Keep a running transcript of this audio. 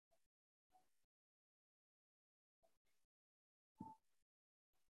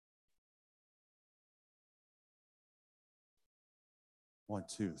1,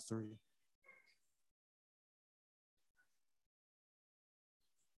 2, 3.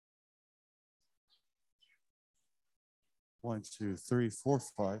 1, 2, 3, 4,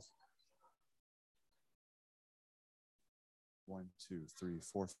 5. 1, 2, 3,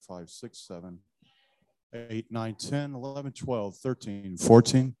 4, 5, 6, 7, 8, 9, 10, 11, 12, 13,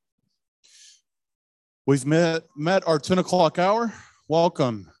 14. We've met our 10 o'clock hour.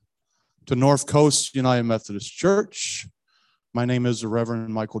 Welcome to North Coast United Methodist Church. My name is the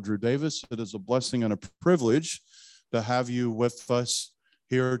Reverend Michael Drew Davis. It is a blessing and a privilege to have you with us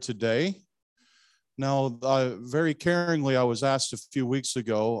here today. Now, very caringly, I was asked a few weeks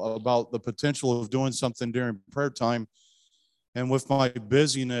ago about the potential of doing something during prayer time. And with my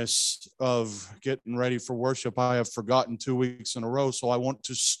busyness of getting ready for worship, I have forgotten 2 weeks in a row. So I want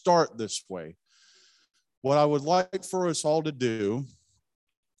to start this way. What I would like for us all to do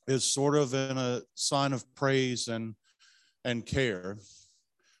is sort of in a sign of praise and care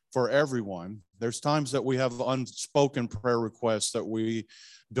for everyone. There's times that we have unspoken prayer requests that we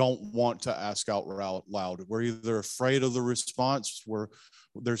don't want to ask out loud. We're either afraid of the response, where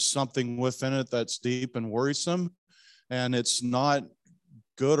there's something within it that's deep and worrisome, and it's not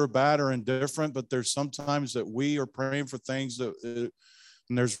good or bad or indifferent, but there's sometimes that we are praying for things that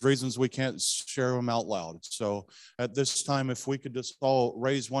and there's reasons we can't share them out loud. So at this time, if we could just all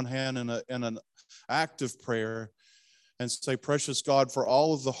raise one hand in an act of prayer and say, precious God, for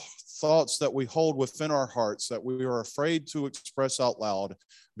all of the thoughts that we hold within our hearts that we are afraid to express out loud,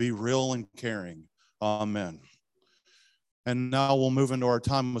 be real and caring. Amen. And now we'll move into our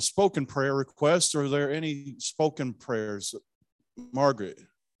time of spoken prayer requests. Are there any spoken prayers? Margaret.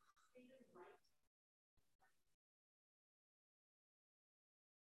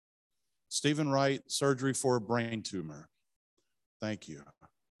 Stephen Wright, surgery for a brain tumor. Thank you.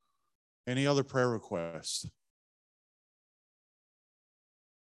 Any other prayer requests?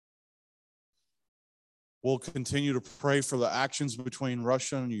 We'll continue to pray for the actions between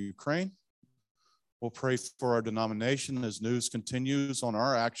Russia and Ukraine. We'll pray for our denomination as news continues on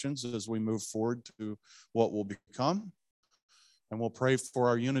our actions as we move forward to what will become. And we'll pray for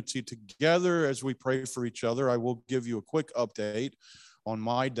our unity together as we pray for each other. I will give you a quick update on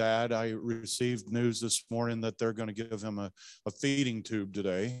my dad. I received news this morning that they're going to give him a feeding tube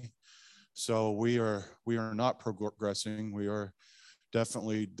today. So we are not progressing. We are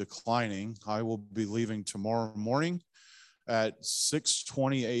definitely declining. I will be leaving tomorrow morning at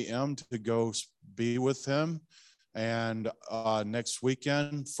 6:20 a.m. to go be with him. And next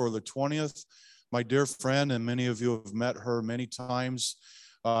weekend for the 20th, my dear friend, and many of you have met her many times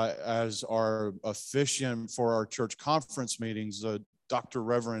as our officiant for our church conference meetings, Dr.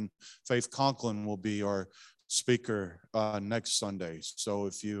 Reverend Faith Conklin will be our speaker next Sunday. So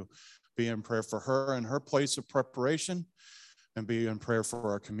if you be in prayer for her and her place of preparation, and be in prayer for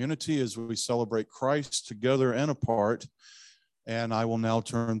our community as we celebrate Christ together and apart. And I will now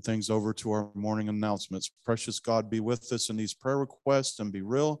turn things over to our morning announcements. Precious God, be with us in these prayer requests and be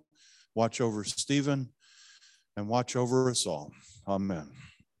real. Watch over Stephen and watch over us all. Amen.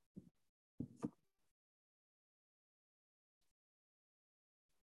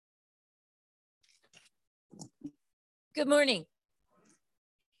 Good morning.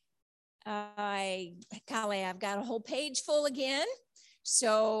 I've got a whole page full again.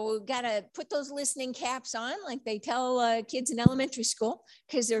 So got to put those listening caps on like they tell kids in elementary school,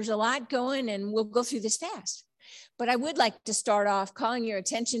 because there's a lot going and we'll go through this fast. But I would like to start off calling your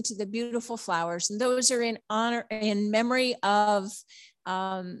attention to the beautiful flowers. And those are in memory of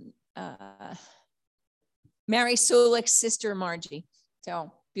Mary Sulick's sister, Margie.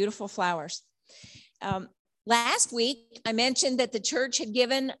 So beautiful flowers. Last week, I mentioned that the church had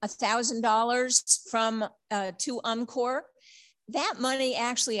given $1,000 from to UMCOR. That money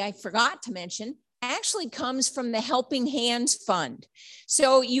actually, I forgot to mention, actually comes from the Helping Hands Fund.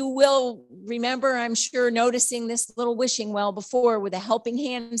 So you will remember, I'm sure, noticing this little wishing well before with a Helping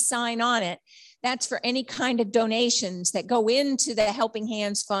Hands sign on it. That's for any kind of donations that go into the Helping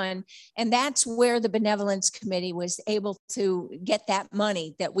Hands Fund. And that's where the Benevolence Committee was able to get that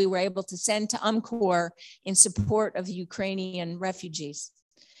money that we were able to send to UMCOR in support of Ukrainian refugees.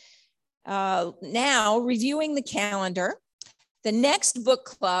 Now, reviewing the calendar, the next book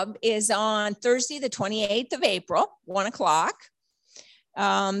club is on Thursday, the 28th of April, 1 o'clock.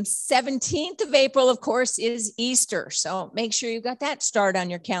 17th of April, of course, is Easter. So make sure you've got that start on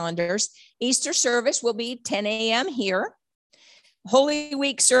your calendars. Easter service will be 10 a.m. here. Holy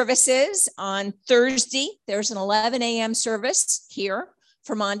Week services on Thursday. There's an 11 a.m. service here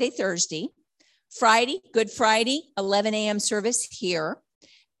for Maundy, Thursday. Friday, Good Friday, 11 a.m. service here.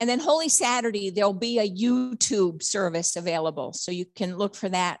 And then Holy Saturday, there'll be a YouTube service available. So you can look for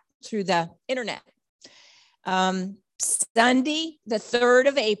that through the internet. Sunday, the 3rd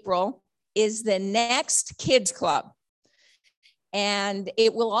of April, is the next Kids Club. And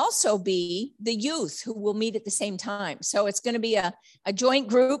it will also be the youth who will meet at the same time. So it's going to be a joint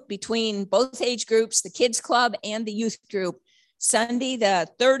group between both age groups, the Kids Club and the youth group, Sunday, the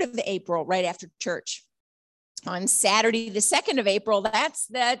 3rd of April, right after church. On Saturday, the 2nd of April, that's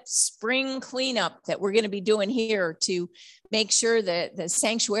that spring cleanup that we're going to be doing here to make sure that the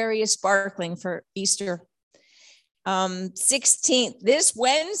sanctuary is sparkling for Easter. 16th, this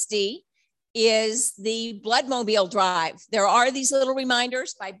Wednesday, is the Bloodmobile Drive. There are these little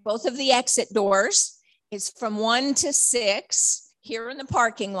reminders by both of the exit doors. It's from 1 to 6 here in the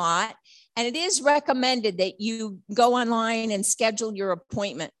parking lot. And it is recommended that you go online and schedule your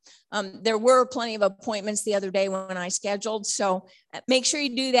appointment. There were plenty of appointments the other day when I scheduled. So make sure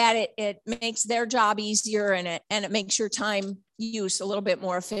you do that. It makes their job easier, and it makes your time use a little bit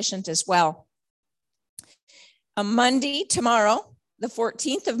more efficient as well. A Monday, tomorrow, the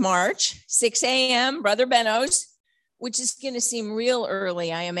 14th of March, 6 a.m., Brother Benno's, which is going to seem real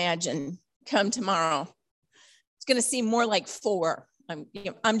early, I imagine, come tomorrow. It's going to seem more like 4.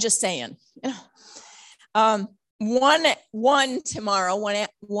 I'm just saying. 1 tomorrow,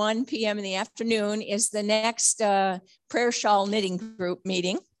 1 p.m. in the afternoon, is the next prayer shawl knitting group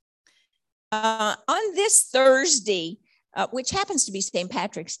meeting. On this Thursday, which happens to be St.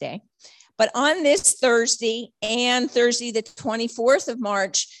 Patrick's Day, but on this Thursday and Thursday, the 24th of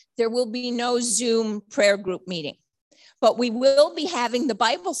March, there will be no Zoom prayer group meeting. But we will be having the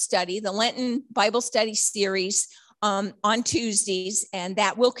Bible study, the Lenten Bible study series on Tuesdays, and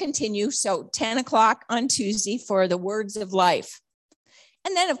that will continue. So 10 o'clock on Tuesday for the Words of Life.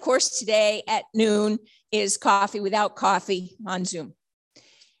 And then, of course, today at noon is Coffee Without Coffee on Zoom.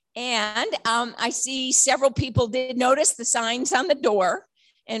 And I see several people did notice the signs on the door.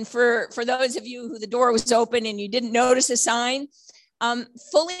 And for those of you who the door was open and you didn't notice a sign,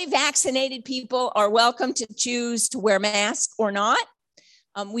 fully vaccinated people are welcome to choose to wear masks or not.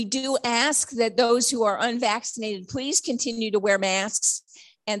 We do ask that those who are unvaccinated, please continue to wear masks.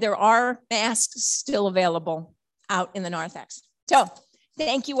 And there are masks still available out in the narthex. So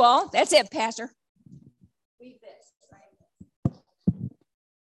thank you all. That's it, Pastor. Leave this.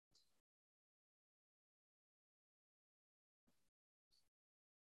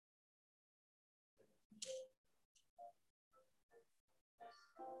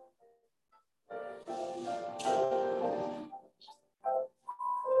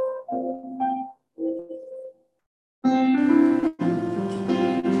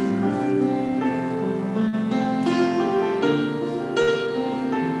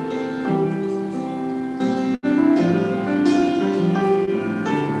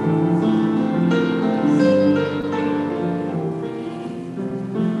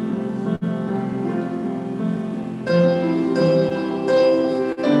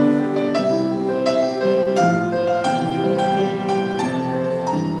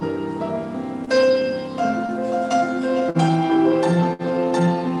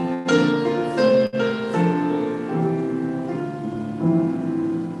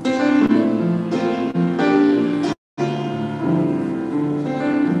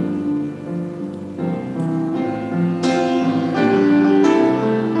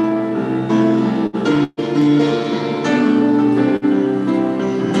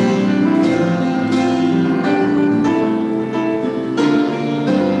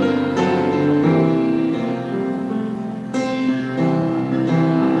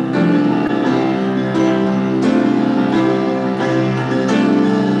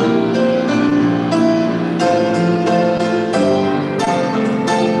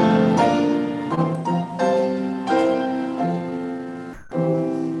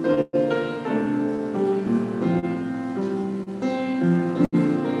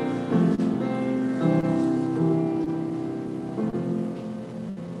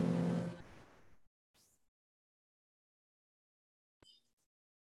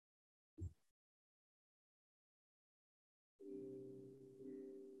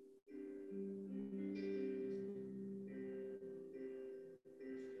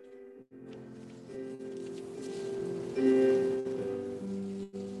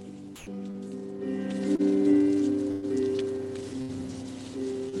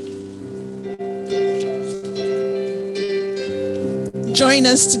 Join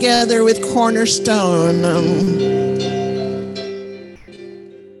us together with Cornerstone.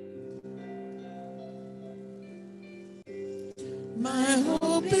 My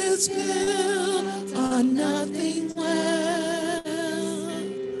hope is built on nothing less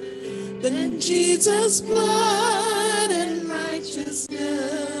Jesus' blood and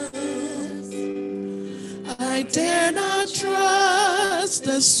righteousness. I dare not trust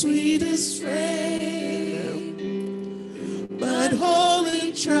the sweetest frame, but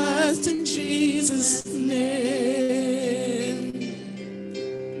wholly trust in Jesus' name.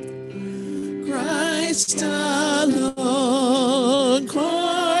 Christ alone,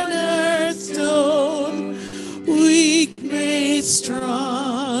 cornerstone, weak made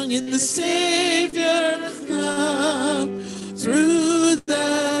strong in the Savior's love. Through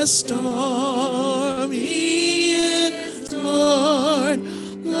the storm, He is Lord,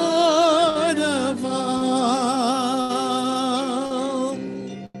 Lord of all.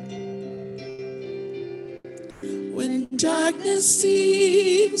 When darkness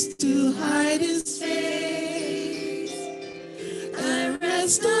seems to hide His face, I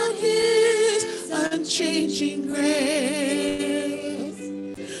rest on His unchanging grace.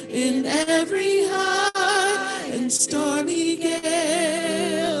 In every high and stormy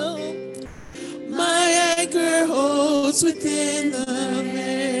gale, my anchor holds within the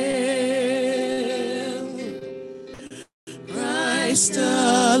veil. Christ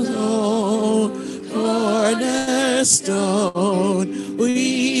alone, cornerstone,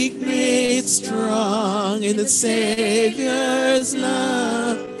 weak made strong in the Savior's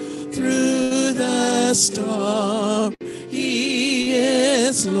love. Through the storm, He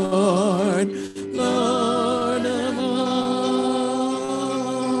is Lord, Lord of all.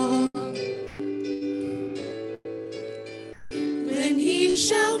 When He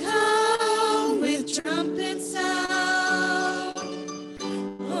shall come with trumpet sound,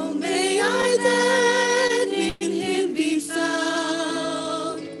 oh, may I then in Him be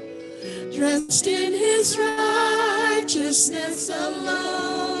found, dressed in His righteousness alone,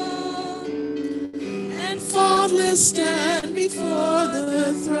 and faultless stand before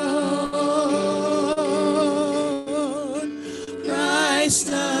the throne. Christ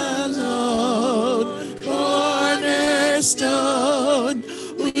alone, cornerstone,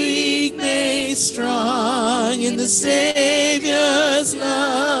 weak made strong in the Savior's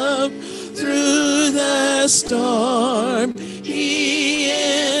love. Through the storm, He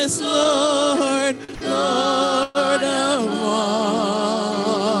is Lord, Lord of all.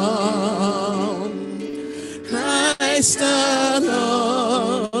 Christ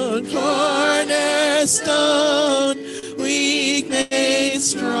alone, cornerstone, weak made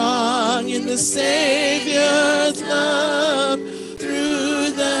strong in the Savior's love.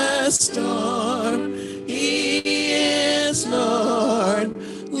 Through the storm, He is Lord,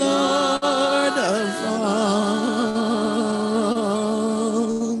 Lord of all.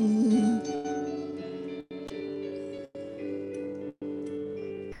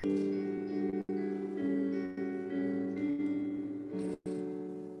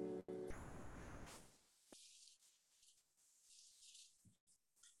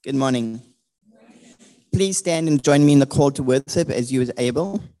 Good morning. Please stand and join me in the call to worship as you are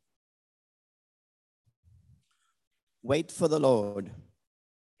able. Wait for the Lord.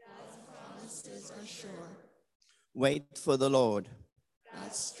 God's promises are sure. Wait for the Lord.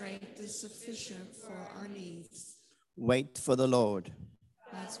 God's strength is sufficient for our needs. Wait for the Lord.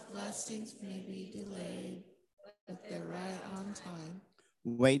 God's blessings may be delayed, but they're right on time.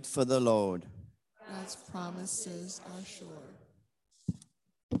 Wait for the Lord. God's promises are sure.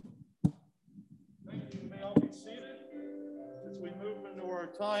 Thank you. May all be seated as we move into our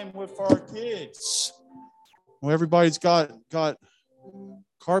time with our kids. Well, everybody's got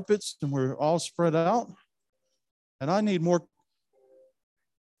carpets and we're all spread out. And I need more.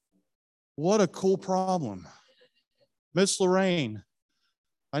 What a cool problem. Miss Lorraine,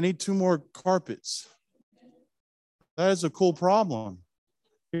 I need 2 more carpets. That is a cool problem.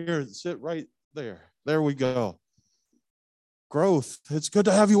 Here, sit right there. There we go. Growth. It's good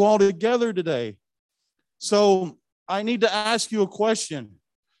to have you all together today. So I need to ask you a question.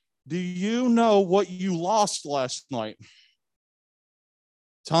 Do you know what you lost last night?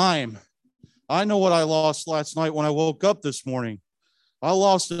 Time. I know what I lost last night when I woke up this morning. I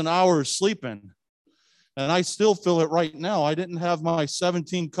lost an hour of sleeping, and I still feel it right now. I didn't have my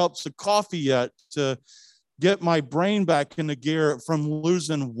 17 cups of coffee yet to get my brain back into gear from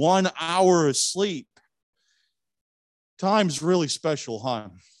losing 1 hour of sleep. Time's really special, huh?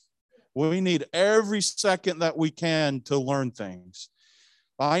 We need every second that we can to learn things.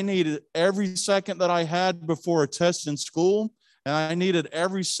 I needed every second that I had before a test in school, and I needed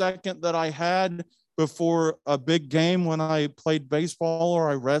every second that I had before a big game when I played baseball or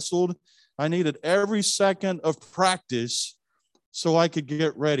I wrestled. I needed every second of practice so I could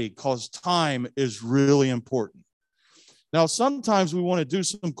get ready, because time is really important. Now, sometimes we want to do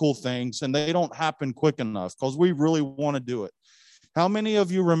some cool things and they don't happen quick enough because we really want to do it. How many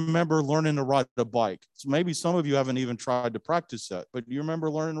of you remember learning to ride a bike? So maybe some of you haven't even tried to practice that, but do you remember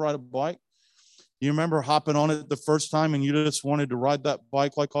learning to ride a bike? You remember hopping on it the first time and you just wanted to ride that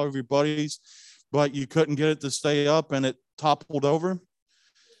bike like all of your buddies, but you couldn't get it to stay up and it toppled over?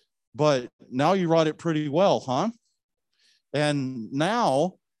 But now you ride it pretty well, huh? And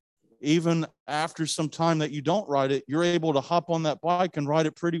now, even after some time that you don't ride it, you're able to hop on that bike and ride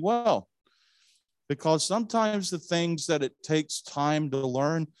it pretty well. Because sometimes the things that it takes time to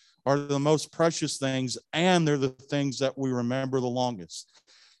learn are the most precious things, and they're the things that we remember the longest.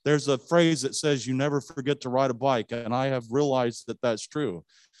 There's a phrase that says you never forget to ride a bike, and I have realized that that's true.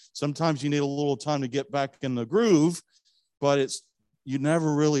 Sometimes you need a little time to get back in the groove, but you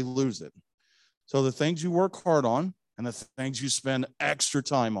never really lose it. So the things you work hard on and the things you spend extra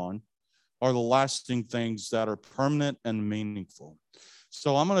time on are the lasting things that are permanent and meaningful.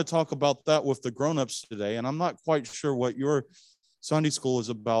 So I'm going to talk about that with the grown-ups today, and I'm not quite sure what your Sunday school is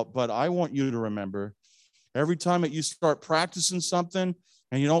about, but I want you to remember every time that you start practicing something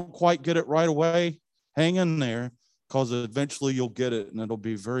and you don't quite get it right away, hang in there, because eventually you'll get it, and it'll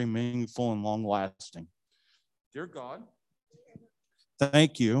be very meaningful and long-lasting. Dear God,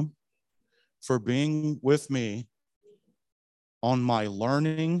 thank you for being with me on my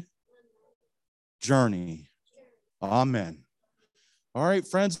learning journey. Amen. All right,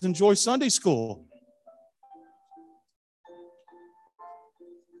 friends, enjoy Sunday school.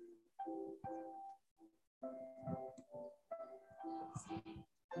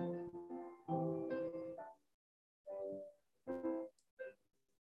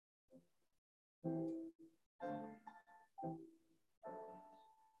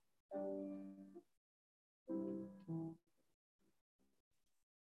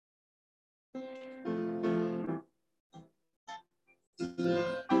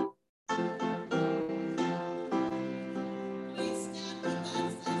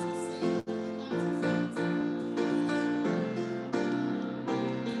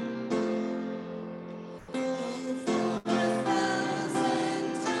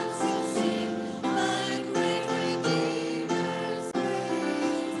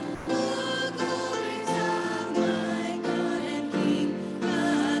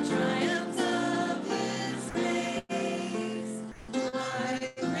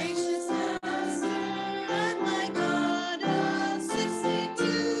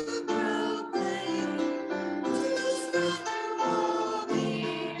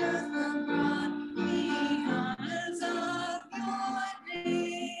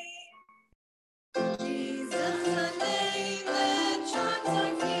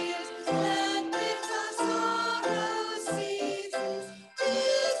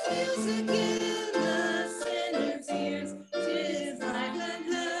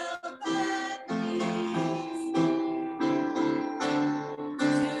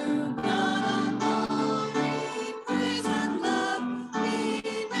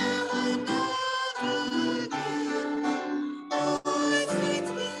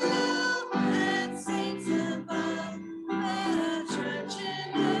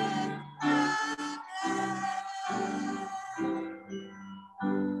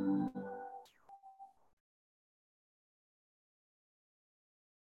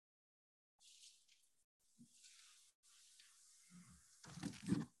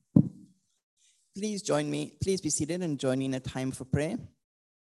 Please join me. Please be seated and join me in a time for prayer.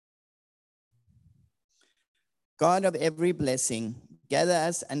 God of every blessing, gather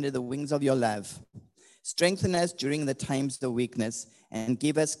us under the wings of your love. Strengthen us during the times of weakness and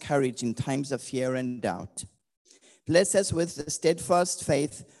give us courage in times of fear and doubt. Bless us with the steadfast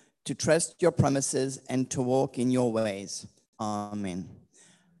faith to trust your promises and to walk in your ways. Amen.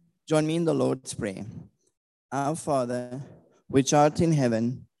 Join me in the Lord's Prayer. Our Father, which art in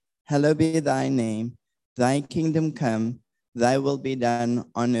heaven, hallowed be thy name. Thy kingdom come, thy will be done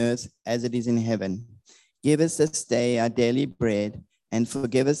on earth as it is in heaven. Give us this day our daily bread, and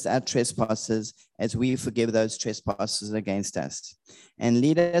forgive us our trespasses as we forgive those trespassers against us. And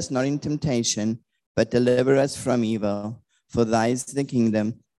lead us not in temptation, but deliver us from evil. For thy is the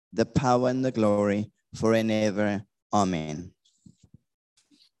kingdom, the power, and the glory, forever and ever. Amen.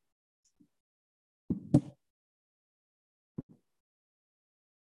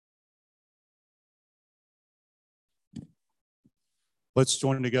 Let's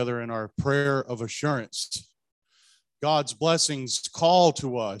join together in our prayer of assurance. God's blessings call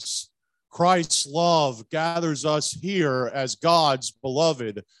to us. Christ's love gathers us here as God's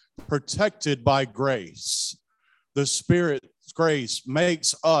beloved, protected by grace. The Spirit's grace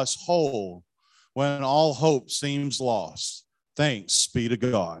makes us whole. when all hope seems lost. Thanks be to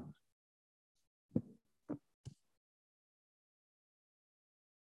God.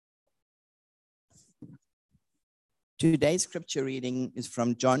 Today's scripture reading is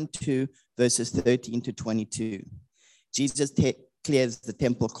from John 2, verses 13 to 22. Jesus clears the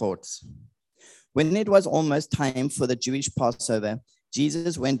temple courts. When it was almost time for the Jewish Passover,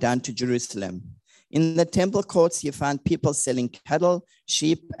 Jesus went down to Jerusalem. In the temple courts, he found people selling cattle,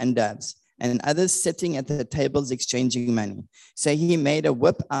 sheep, and doves, and others sitting at the tables exchanging money. So he made a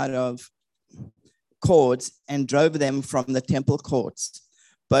whip out of cords and drove them from the temple courts,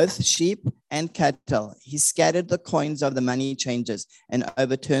 both sheep and cattle. He scattered the coins of the money changers and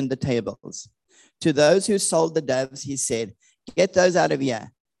overturned the tables. To those who sold the doves, he said, "Get those out of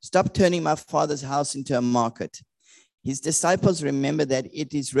here. Stop turning my Father's house into a market." His disciples remembered that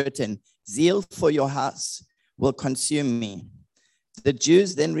it is written, "Zeal for your house will consume me." The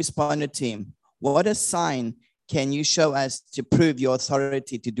Jews then responded to him, "What a sign can you show us to prove your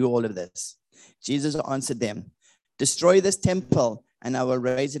authority to do all of this?" Jesus answered them, "Destroy this temple, and I will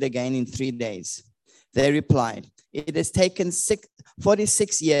raise it again in 3 days." They replied, "It has taken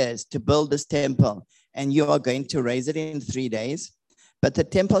 46 years to build this temple, and you are going to raise it in 3 days?" But the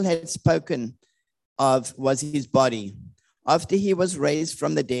temple had spoken of was his body. After he was raised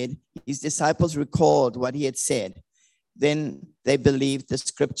from the dead, his disciples recalled what he had said. Then they believed the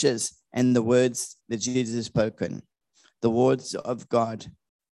scriptures and the words that Jesus had spoken. The words of God.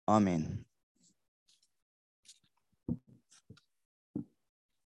 Amen.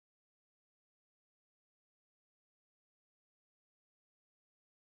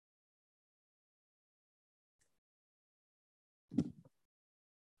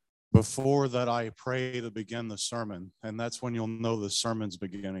 Before that, I pray to begin the sermon, and that's when you'll know the sermon's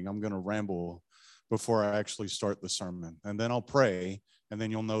beginning. I'm going to ramble before I actually start the sermon, and then I'll pray, and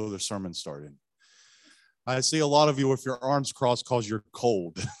then you'll know the sermon started. I see a lot of you with your arms crossed because you're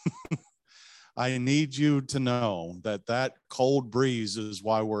cold. I need you to know that that cold breeze is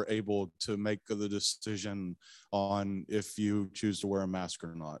why we're able to make the decision on if you choose to wear a mask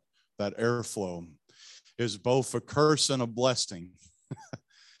or not. That airflow is both a curse and a blessing.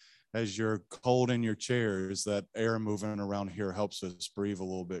 As you're cold in your chairs, that air moving around here helps us breathe a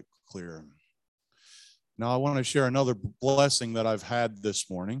little bit clearer. Now, I want to share another blessing that I've had this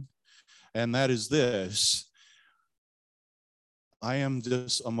morning, and that is this. I am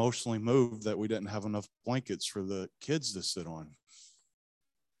just emotionally moved that we didn't have enough blankets for the kids to sit on.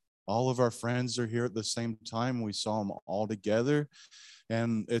 All of our friends are here at the same time. We saw them all together.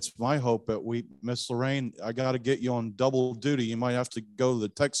 And it's my hope that Miss Lorraine, I got to get you on double duty. You might have to go to the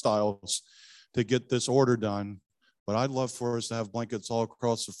textiles to get this order done. But I'd love for us to have blankets all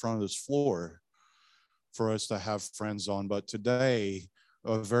across the front of this floor for us to have friends on. But today,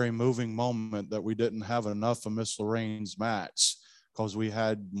 a very moving moment that we didn't have enough of Miss Lorraine's mats because we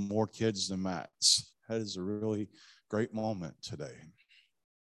had more kids than mats. That is a really great moment today.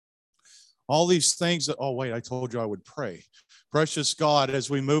 All these things that, oh, wait, I told you I would pray. Precious God, as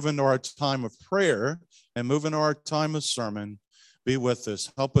we move into our time of prayer and move into our time of sermon, be with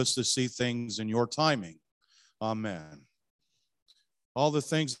us. Help us to see things in your timing. Amen. All the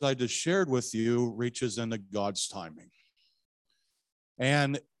things that I just shared with you reaches into God's timing.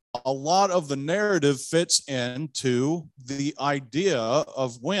 And a lot of the narrative fits into the idea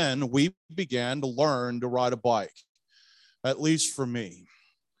of when we began to learn to ride a bike, at least for me.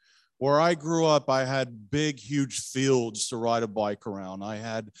 Where I grew up, I had big, huge fields to ride a bike around. I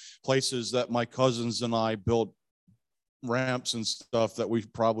had places that my cousins and I built ramps and stuff that we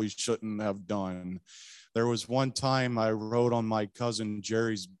probably shouldn't have done. There was one time I rode on my cousin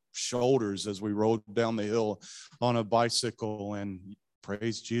Jerry's shoulders as we rode down the hill on a bicycle, and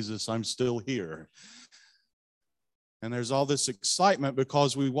praise Jesus, I'm still here. And there's all this excitement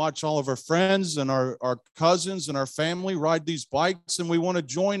because we watch all of our friends and our cousins and our family ride these bikes, and we want to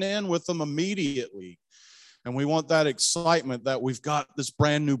join in with them immediately. And we want that excitement that we've got this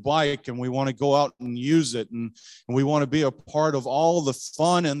brand new bike and we want to go out and use it. And we want to be a part of all the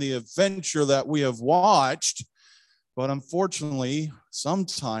fun and the adventure that we have watched. But unfortunately,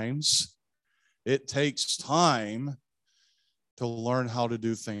 sometimes it takes time to learn how to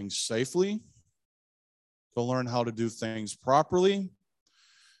do things safely, to learn how to do things properly,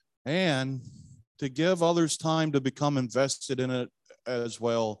 and to give others time to become invested in it as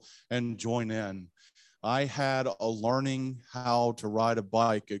well and join in. I had a learning how to ride a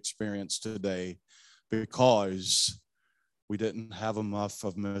bike experience today because we didn't have enough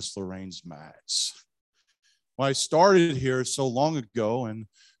of Miss Lorraine's mats. When I started here so long ago, and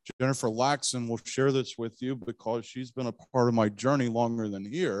Jennifer Laxon will share this with you because she's been a part of my journey longer than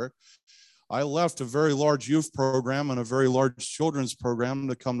here, I left a very large youth program and a very large children's program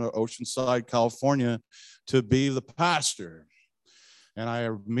to come to Oceanside, California to be the pastor. And I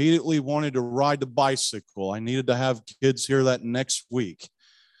immediately wanted to ride the bicycle. I needed to have kids here that next week.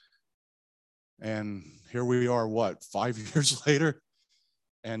 And here we are, 5 years later?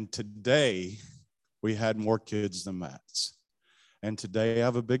 And today we had more kids than Matt's. And today I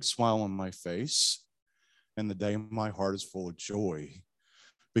have a big smile on my face. And today my heart is full of joy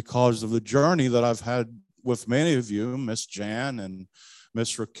because of the journey that I've had with many of you, Miss Jan and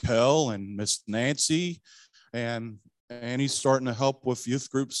Miss Raquel and Miss Nancy, and Annie's starting to help with youth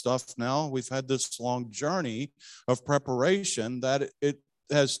group stuff now. We've had this long journey of preparation that it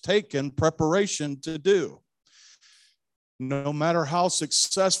has taken preparation to do. No matter how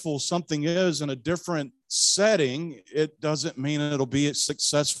successful something is in a different setting, it doesn't mean it'll be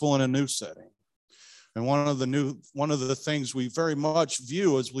successful in a new setting. And one of the things we very much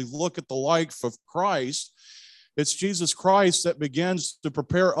view as we look at the life of Christ, it's Jesus Christ that begins to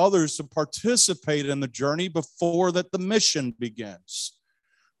prepare others to participate in the journey before that the mission begins.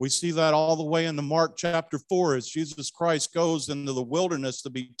 We see that all the way into Mark chapter 4 as Jesus Christ goes into the wilderness to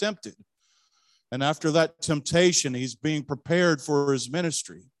be tempted. And after that temptation, he's being prepared for his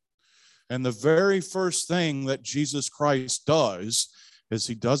ministry. And the very first thing that Jesus Christ does is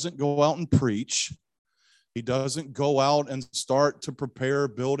he doesn't go out and preach. He doesn't go out and start to prepare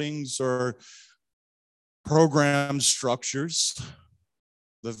buildings or program structures.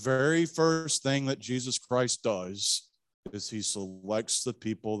 The very first thing that Jesus Christ does is he selects the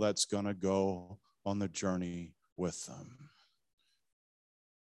people that's going to go on the journey with them.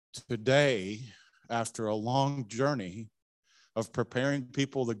 Today, after a long journey of preparing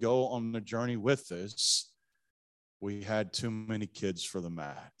people to go on the journey with us, we had too many kids for the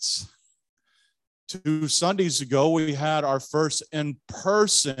mats. 2 Sundays ago, we had our first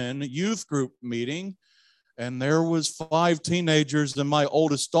in-person youth group meeting, and there was 5 teenagers and my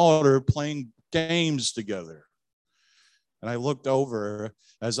oldest daughter playing games together. And I looked over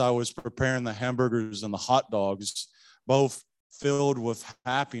as I was preparing the hamburgers and the hot dogs, both filled with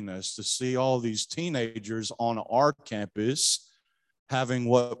happiness to see all these teenagers on our campus having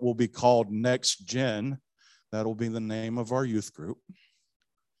what will be called Next Gen. That'll be the name of our youth group.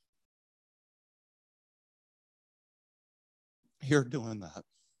 Here doing that.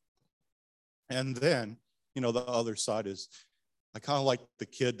 And then, the other side is I kind of like the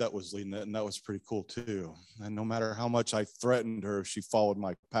kid that was leading it, and that was pretty cool too. And no matter how much I threatened her if she followed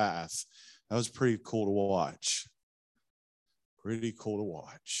my path, that was pretty cool to watch. Pretty cool to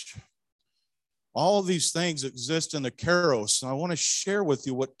watch. All of these things exist in the Kairos, and I want to share with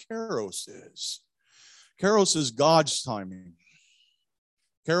you what Kairos is. Kairos is God's timing.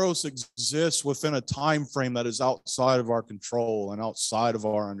 Kairos exists within a time frame that is outside of our control and outside of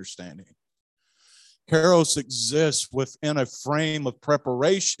our understanding. Kairos exists within a frame of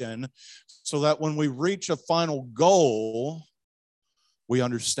preparation so that when we reach a final goal, we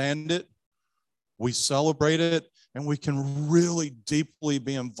understand it, we celebrate it, and we can really deeply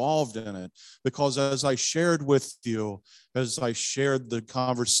be involved in it. Because as I shared with you, as I shared the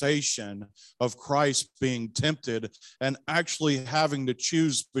conversation of Christ being tempted and actually having to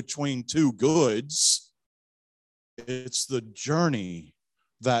choose between 2 goods, it's the journey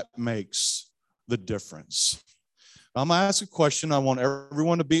that makes the difference. I'm going to ask a question. I want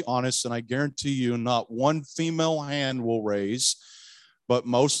everyone to be honest, and I guarantee you not one female hand will raise, but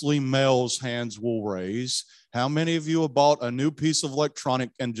mostly males' hands will raise. How many of you have bought a new piece of electronic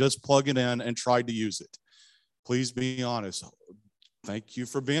and just plug it in and tried to use it? Please be honest. Thank you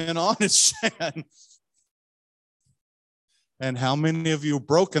for being honest, Shan. And how many of you have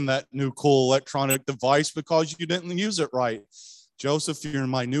broken that new cool electronic device because you didn't use it right? Joseph, you're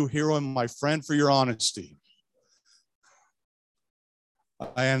my new hero and my friend for your honesty.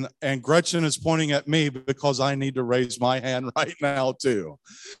 And Gretchen is pointing at me because I need to raise my hand right now too.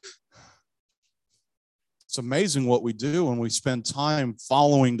 It's amazing what we do when we spend time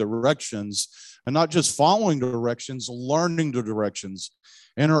following directions, and not just following directions, learning the directions,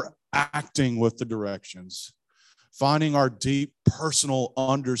 interacting with the directions, finding our deep personal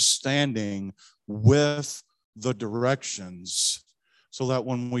understanding with the directions, so that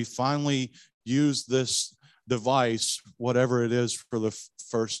when we finally use this device, whatever it is, for the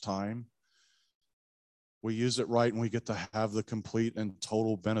first time, we use it right and we get to have the complete and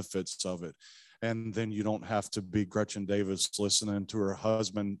total benefits of it. And then you don't have to be Gretchen Davis listening to her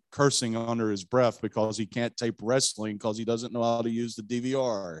husband cursing under his breath because he can't tape wrestling because he doesn't know how to use the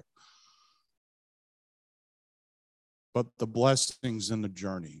DVR. But the blessings in the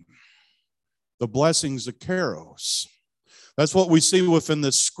journey, the blessings of Kairos. That's what we see within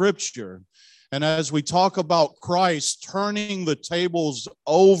this scripture. And as we talk about Christ turning the tables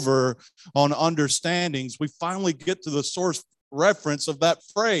over on understandings, we finally get to the source reference of that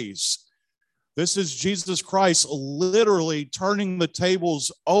phrase. This is Jesus Christ literally turning the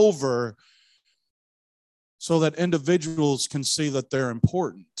tables over so that individuals can see that they're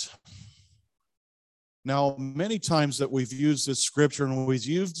important. Now, many times that we've used this scripture, and we've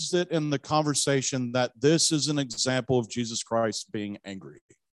used it in the conversation, that this is an example of Jesus Christ being angry.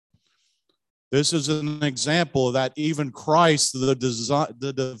 This is an example that even Christ,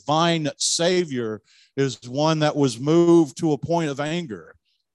 the divine Savior, is one that was moved to a point of anger.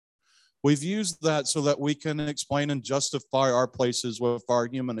 We've used that so that we can explain and justify our places with our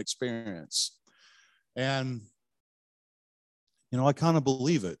human experience. And, I kind of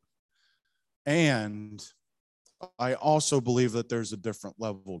believe it. And I also believe that there's a different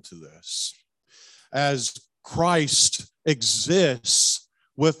level to this. As Christ exists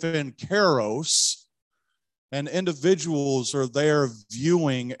within Kairos, and individuals are there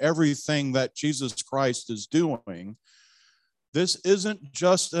viewing everything that Jesus Christ is doing, this isn't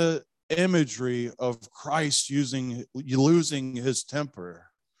just an imagery of Christ losing his temper.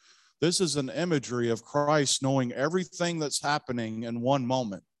 This is an imagery of Christ knowing everything that's happening in one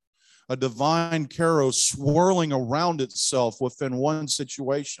moment. A divine Kairos swirling around itself within one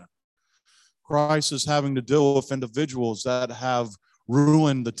situation. Christ is having to deal with individuals that have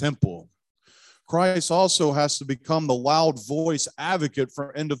ruined the temple. Christ also has to become the loud voice advocate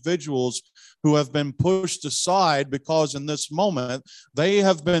for individuals who have been pushed aside because in this moment they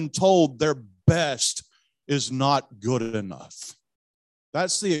have been told their best is not good enough.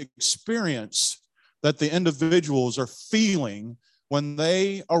 That's the experience that the individuals are feeling when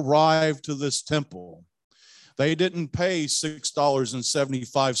they arrive to this temple. They didn't pay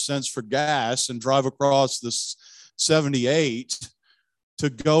 $6.75 for gas and drive across this 78 to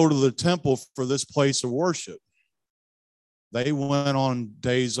go to the temple for this place of worship. They went on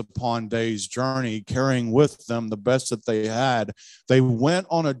days upon days journey, carrying with them the best that they had. They went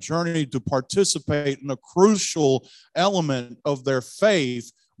on a journey to participate in a crucial element of their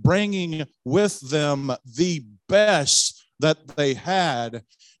faith, bringing with them the best that they had,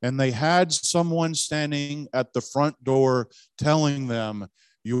 and they had someone standing at the front door telling them,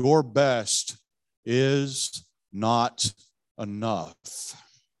 your best is not enough.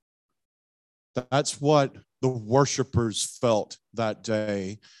 That's what the worshipers felt that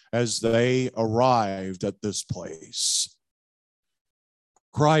day as they arrived at this place.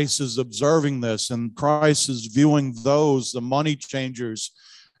 Christ is observing this, and Christ is viewing those, the money changers,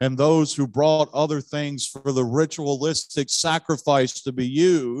 and those who brought other things for the ritualistic sacrifice to be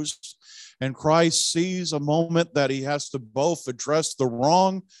used. And Christ sees a moment that he has to both address the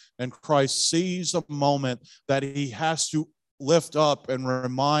wrong, and Christ sees a moment that he has to lift up and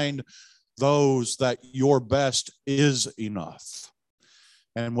remind those that your best is enough.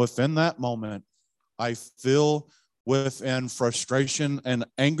 And within that moment, I feel within frustration and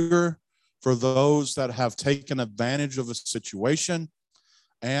anger for those that have taken advantage of a situation,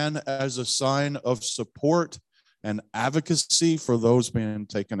 and as a sign of support and advocacy for those being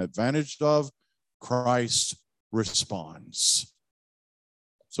taken advantage of, Christ responds.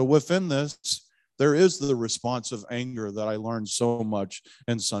 So within this, there is the response of anger that I learned so much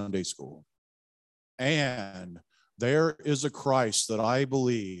in Sunday school. And there is a Christ that I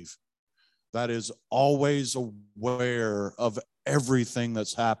believe that is always aware of everything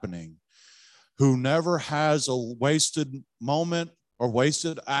that's happening, who never has a wasted moment or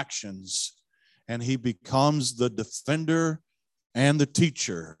wasted actions, and he becomes the defender and the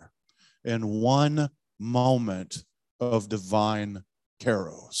teacher in one moment of divine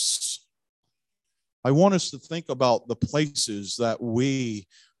Kairos. I want us to think about the places that we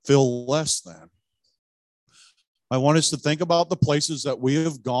feel less than. I want us to think about the places that we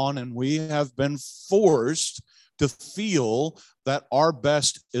have gone and we have been forced to feel that our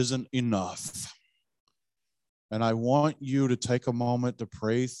best isn't enough. And I want you to take a moment to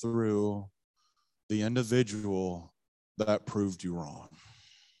pray through the individual that proved you wrong.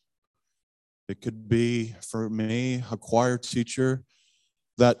 It could be, for me, a choir teacher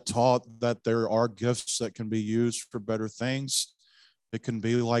that taught that there are gifts that can be used for better things. It can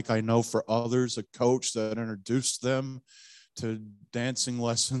be, like I know for others, a coach that introduced them to dancing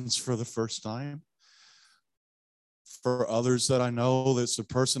lessons for the first time. For others that I know, that's the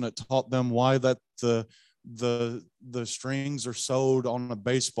person that taught them why that the strings are sewed on a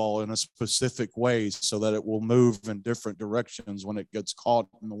baseball in a specific way so that it will move in different directions when it gets caught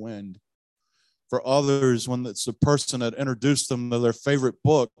in the wind. For others, when it's the person that introduced them to their favorite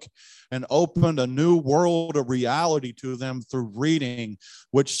book and opened a new world of reality to them through reading,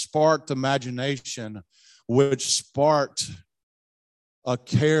 which sparked imagination, which sparked a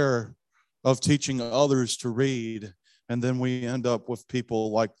care of teaching others to read. And then we end up with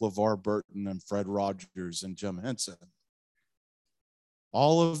people like LeVar Burton and Fred Rogers and Jim Henson.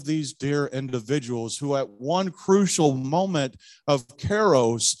 All of these dear individuals who at one crucial moment of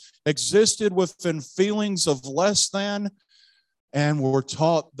Kairos existed within feelings of less than and were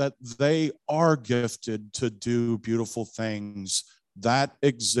taught that they are gifted to do beautiful things that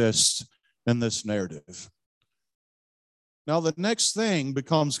exist in this narrative. Now, the next thing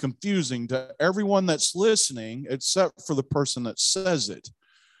becomes confusing to everyone that's listening, except for the person that says it,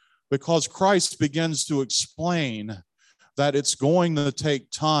 because Christ begins to explain that it's going to take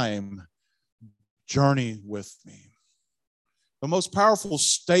time. Journey with me. The most powerful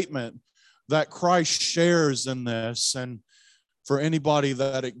statement that Christ shares in this, and for anybody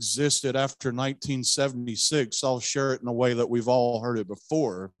that existed after 1976, I'll share it in a way that we've all heard it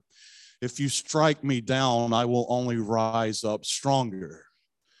before. If you strike me down, I will only rise up stronger.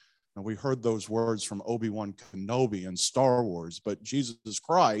 And we heard those words from Obi-Wan Kenobi in Star Wars, but Jesus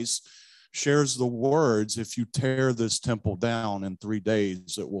Christ shares the words, if you tear this temple down in 3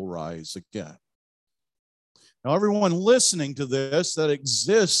 days, it will rise again. Now, everyone listening to this that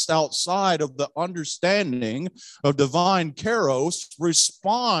exists outside of the understanding of divine Kairos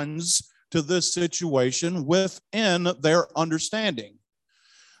responds to this situation within their understanding.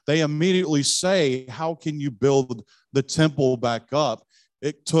 They immediately say, how can you build the temple back up?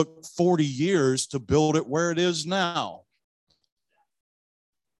 It took 40 years to build it where it is now.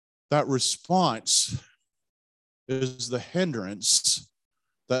 That response is the hindrance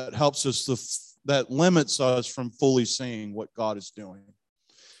that helps us, that limits us from fully seeing what God is doing.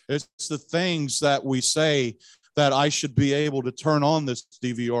 It's the things that we say that I should be able to turn on this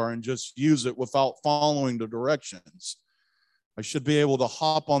DVR and just use it without following the directions. I should be able to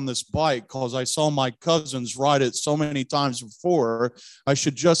hop on this bike because I saw my cousins ride it so many times before. I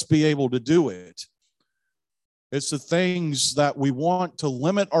should just be able to do it. It's the things that we want to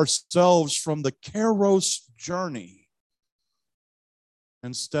limit ourselves from the Kairos journey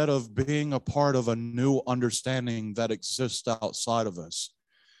instead of being a part of a new understanding that exists outside of us.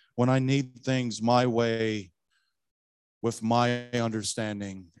 When I need things my way, with my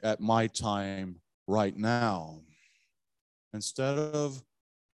understanding at my time right now, instead of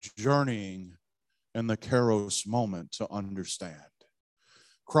journeying in the Kairos moment to understand.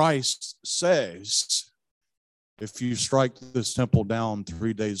 Christ says, if you strike this temple down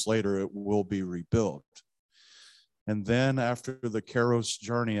 3 days later, it will be rebuilt. And then after the Kairos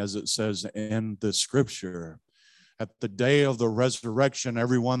journey, as it says in the scripture, at the day of the resurrection,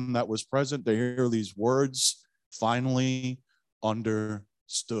 everyone that was present to hear these words finally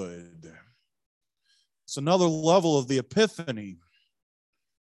understood. It's another level of the epiphany.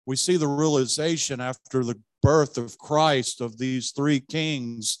 We see the realization after the birth of Christ of these three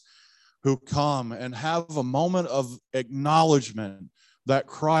kings who come and have a moment of acknowledgement that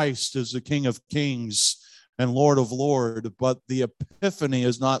Christ is the King of Kings and Lord of Lords, but the epiphany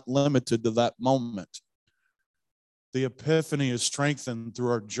is not limited to that moment. The epiphany is strengthened through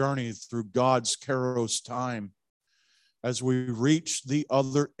our journey through God's Kairos time as we reach the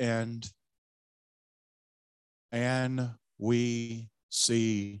other end and we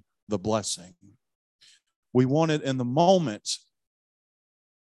see the blessing. We want it in the moment,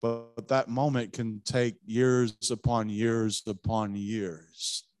 but that moment can take years upon years upon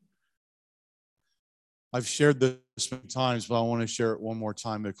years. I've shared this many times, but I want to share it one more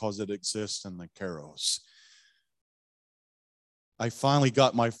time because it exists in the Kairos. I finally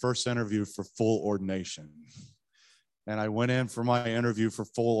got my first interview for full ordination. And I went in for my interview for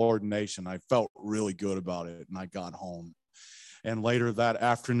full ordination. I felt really good about it, and I got home. And later that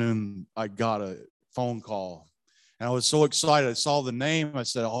afternoon, I got a phone call. And I was so excited. I saw the name. I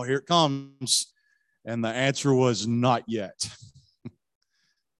said, oh, here it comes. And the answer was not yet.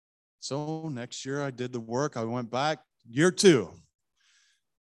 So next year, I did the work. I went back. Year 2.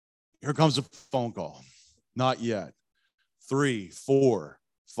 Here comes a phone call. Not yet. 3, 4,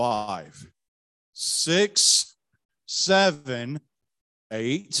 5, 6, 7,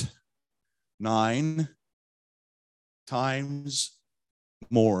 8, 9 times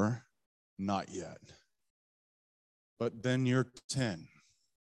more, not yet. But then year 10.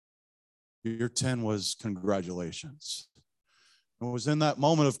 Year 10 was congratulations. It was in that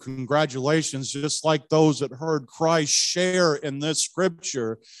moment of congratulations, just like those that heard Christ share in this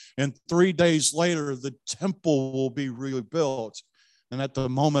scripture. And 3 days later, the temple will be rebuilt. And at the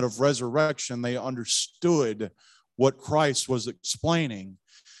moment of resurrection, they understood what Christ was explaining.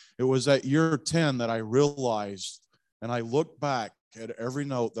 It was at year 10 that I realized, and I looked back at every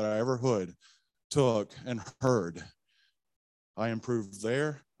note that I ever took and heard. I improved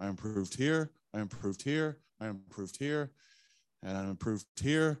there, I improved here, I improved here, I improved here, and I improved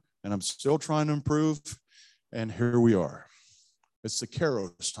here, and I'm still trying to improve, and here we are. It's the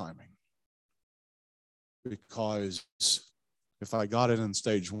Kairos timing. Because if I got it in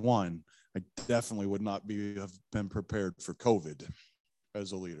stage 1, I definitely would not have been prepared for COVID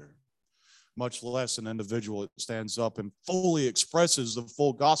as a leader, much less an individual that stands up and fully expresses the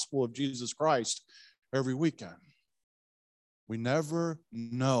full gospel of Jesus Christ every weekend. We never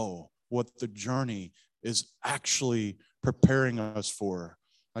know what the journey is actually preparing us for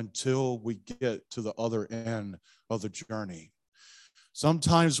until we get to the other end of the journey.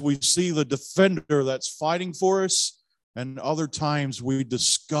 Sometimes we see the defender that's fighting for us, and other times we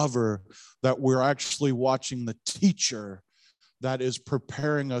discover that we're actually watching the teacher that is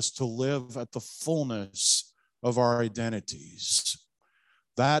preparing us to live at the fullness of our identities.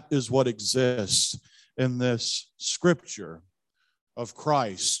 That is what exists in this scripture of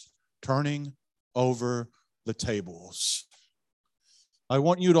Christ turning over the tables. I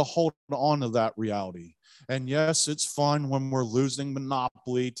want you to hold on to that reality. And yes, it's fun when we're losing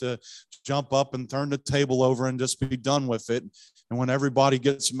Monopoly to jump up and turn the table over and just be done with it. And when everybody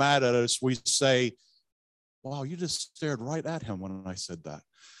gets mad at us, we say, wow, you just stared right at him when I said that.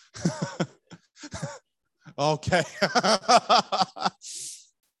 Okay.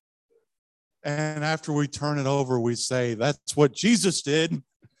 And after we turn it over, we say, that's what Jesus did.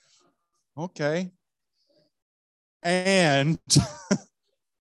 Okay. And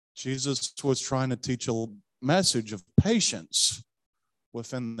Jesus was trying to teach a message of patience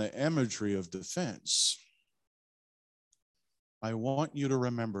within the imagery of defense. I want you to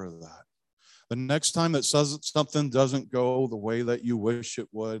remember that. The next time that something doesn't go the way that you wish it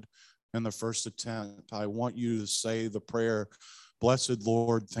would in the first attempt, I want you to say the prayer, Blessed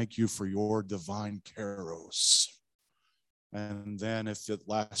Lord, thank you for your divine Kairos. And then if it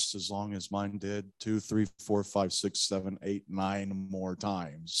lasts as long as mine did, 2, 3, 4, 5, 6, 7, 8, 9 more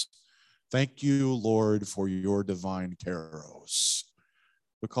times. Thank you, Lord, for your divine Kairos.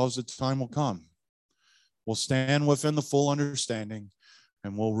 Because the time will come. We'll stand within the full understanding,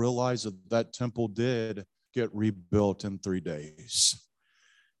 and we'll realize that that temple did get rebuilt in 3 days.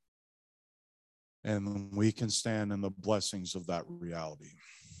 And we can stand in the blessings of that reality.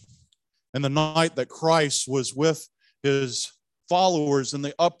 And the night that Christ was with his followers in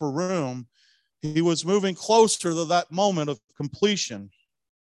the upper room, he was moving closer to that moment of completion.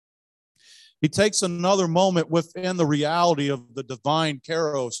 He takes another moment within the reality of the divine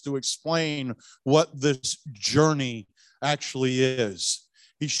Kairos to explain what this journey actually is.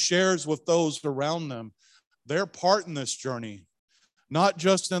 He shares with those around them their part in this journey, not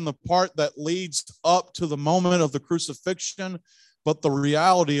just in the part that leads up to the moment of the crucifixion, but the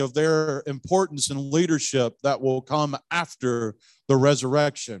reality of their importance and leadership that will come after the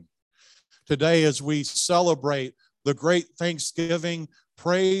resurrection. Today, as we celebrate the great Thanksgiving,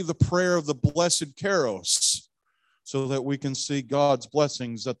 pray the prayer of the blessed Kairos so that we can see God's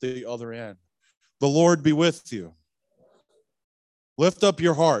blessings at the other end. The Lord be with you. Lift up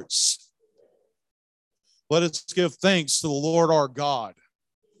your hearts. Let us give thanks to the Lord our God.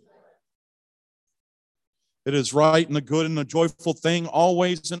 It is right and a good and a joyful thing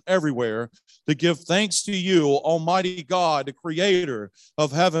always and everywhere to give thanks to you, Almighty God, the creator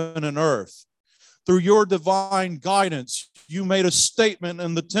of heaven and earth. Through your divine guidance, you made a statement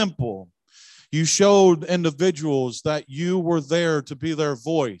in the temple. You showed individuals that you were there to be their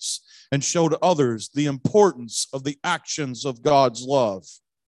voice and showed others the importance of the actions of God's love.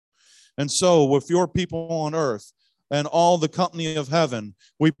 And so with your people on earth, and all the company of heaven,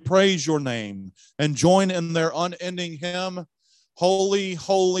 we praise your name and join in their unending hymn, Holy,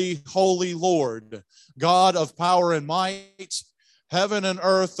 holy, holy Lord, God of power and might. Heaven and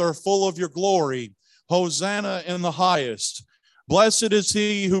earth are full of your glory. Hosanna in the highest. Blessed is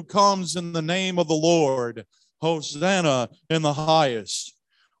he who comes in the name of the Lord. Hosanna in the highest.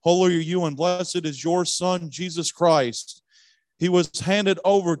 Holy are you and blessed is your Son, Jesus Christ. He was handed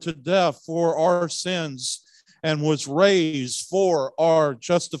over to death for our sins and was raised for our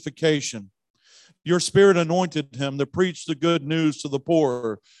justification. Your Spirit anointed him to preach the good news to the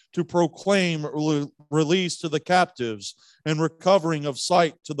poor, to proclaim release to the captives and recovering of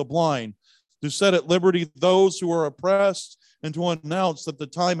sight to the blind, to set at liberty those who are oppressed, and to announce that the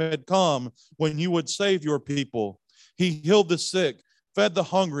time had come when you would save your people. He healed the sick, fed the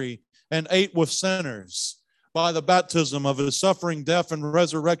hungry, and ate with sinners. By the baptism of his suffering, death, and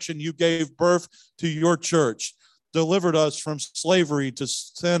resurrection, you gave birth to your church, delivered us from slavery to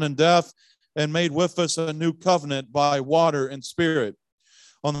sin and death, and made with us a new covenant by water and spirit.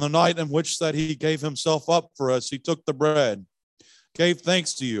 On the night in which that he gave himself up for us, he took the bread, gave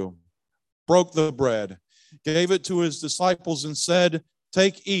thanks to you, broke the bread, gave it to his disciples, and said,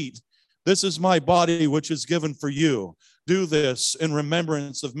 "Take, eat. This is my body, which is given for you. Do this in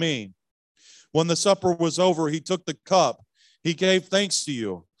remembrance of me." When the supper was over, he took the cup. He gave thanks to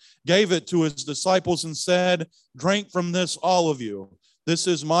you, gave it to his disciples, and said, "Drink from this, all of you. This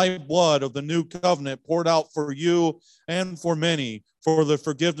is my blood of the new covenant, poured out for you and for many for the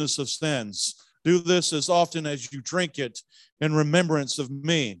forgiveness of sins. Do this as often as you drink it in remembrance of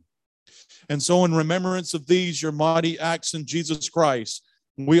me." And so, in remembrance of these, your mighty acts in Jesus Christ,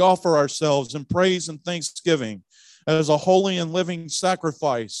 we offer ourselves in praise and thanksgiving as a holy and living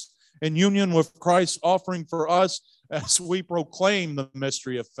sacrifice in union with Christ's offering for us, as we proclaim the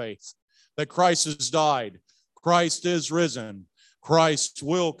mystery of faith, that Christ has died, Christ is risen, Christ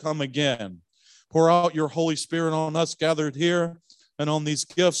will come again. Pour out your Holy Spirit on us gathered here and on these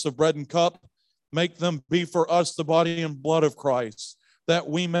gifts of bread and cup. Make them be for us the body and blood of Christ, that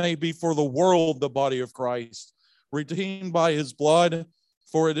we may be for the world the body of Christ, redeemed by his blood,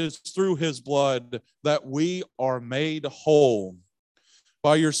 for it is through his blood that we are made whole.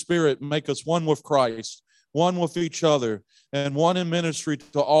 By your Spirit, make us one with Christ, one with each other, and one in ministry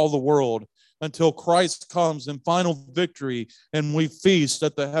to all the world, until Christ comes in final victory and we feast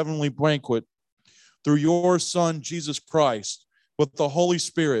at the heavenly banquet. Through your Son, Jesus Christ, with the Holy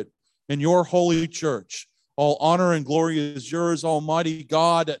Spirit, in your holy church, all honor and glory is yours, Almighty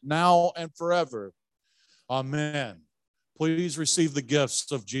God, now and forever. Amen. Please receive the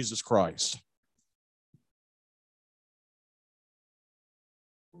gifts of Jesus Christ.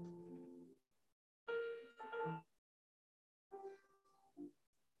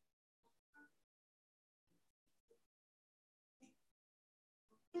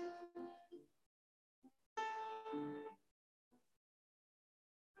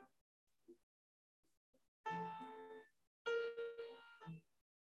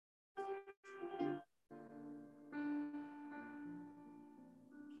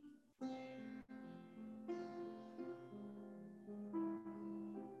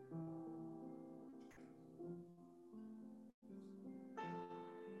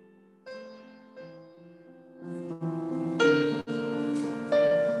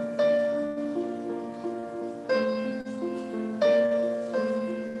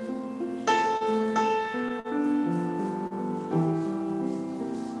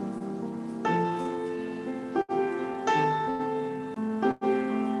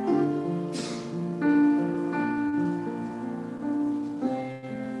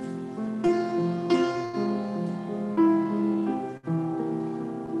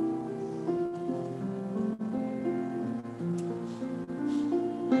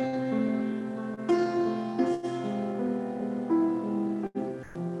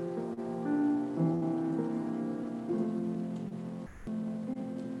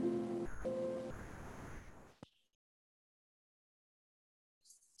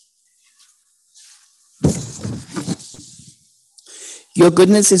 Your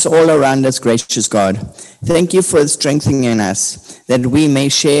goodness is all around us, gracious God. Thank you for strengthening us, that we may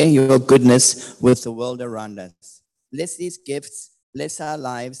share your goodness with the world around us. Bless these gifts, bless our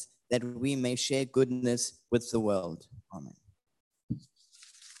lives, that we may share goodness with the world. Amen.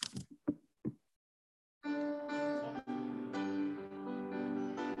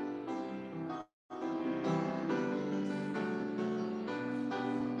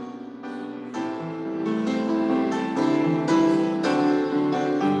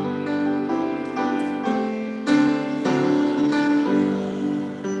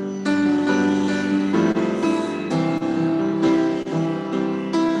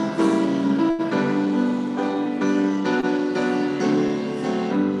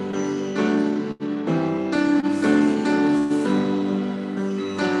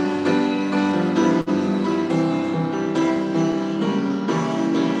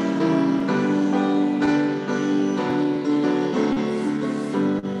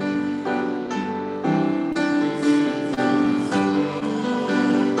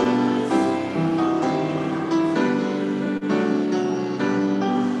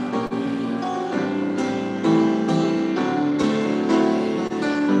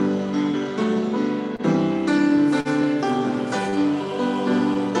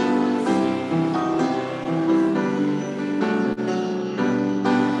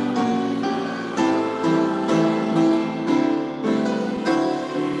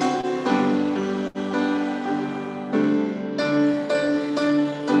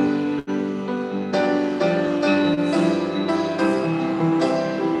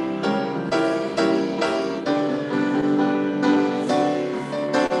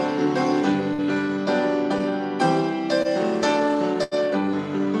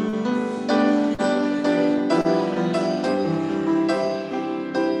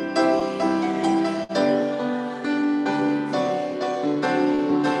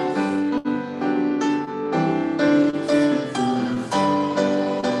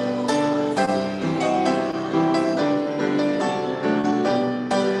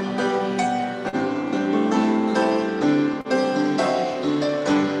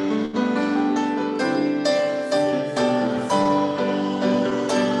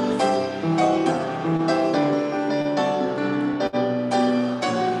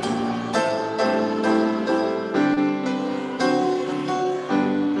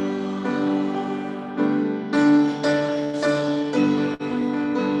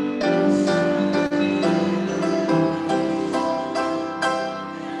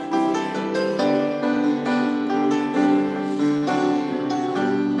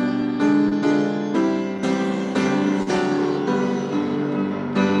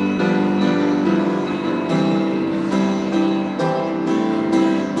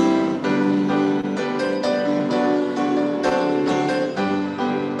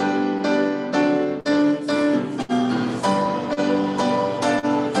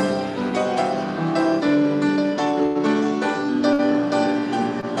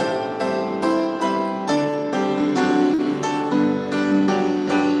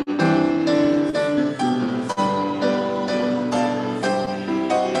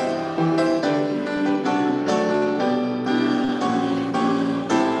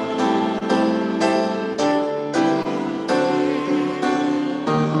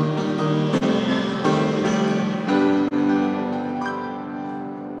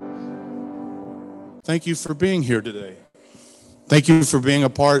 Thank you for being here today. Thank you for being a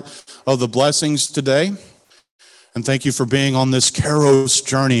part of the blessings today. And thank you for being on this Kairos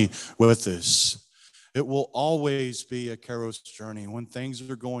journey with us. It will always be a Kairos journey when things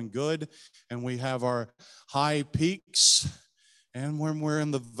are going good and we have our high peaks, and when we're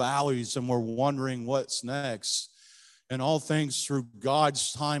in the valleys and we're wondering what's next. And all things through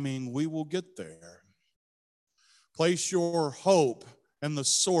God's timing, we will get there. Place your hope in the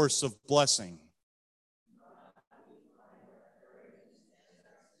source of blessing.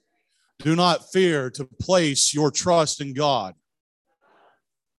 Do not fear to place your trust in God.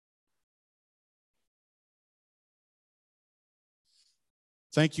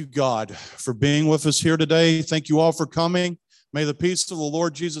 Thank you, God, for being with us here today. Thank you all for coming. May the peace of the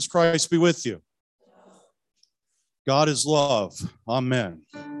Lord Jesus Christ be with you. God is love. Amen.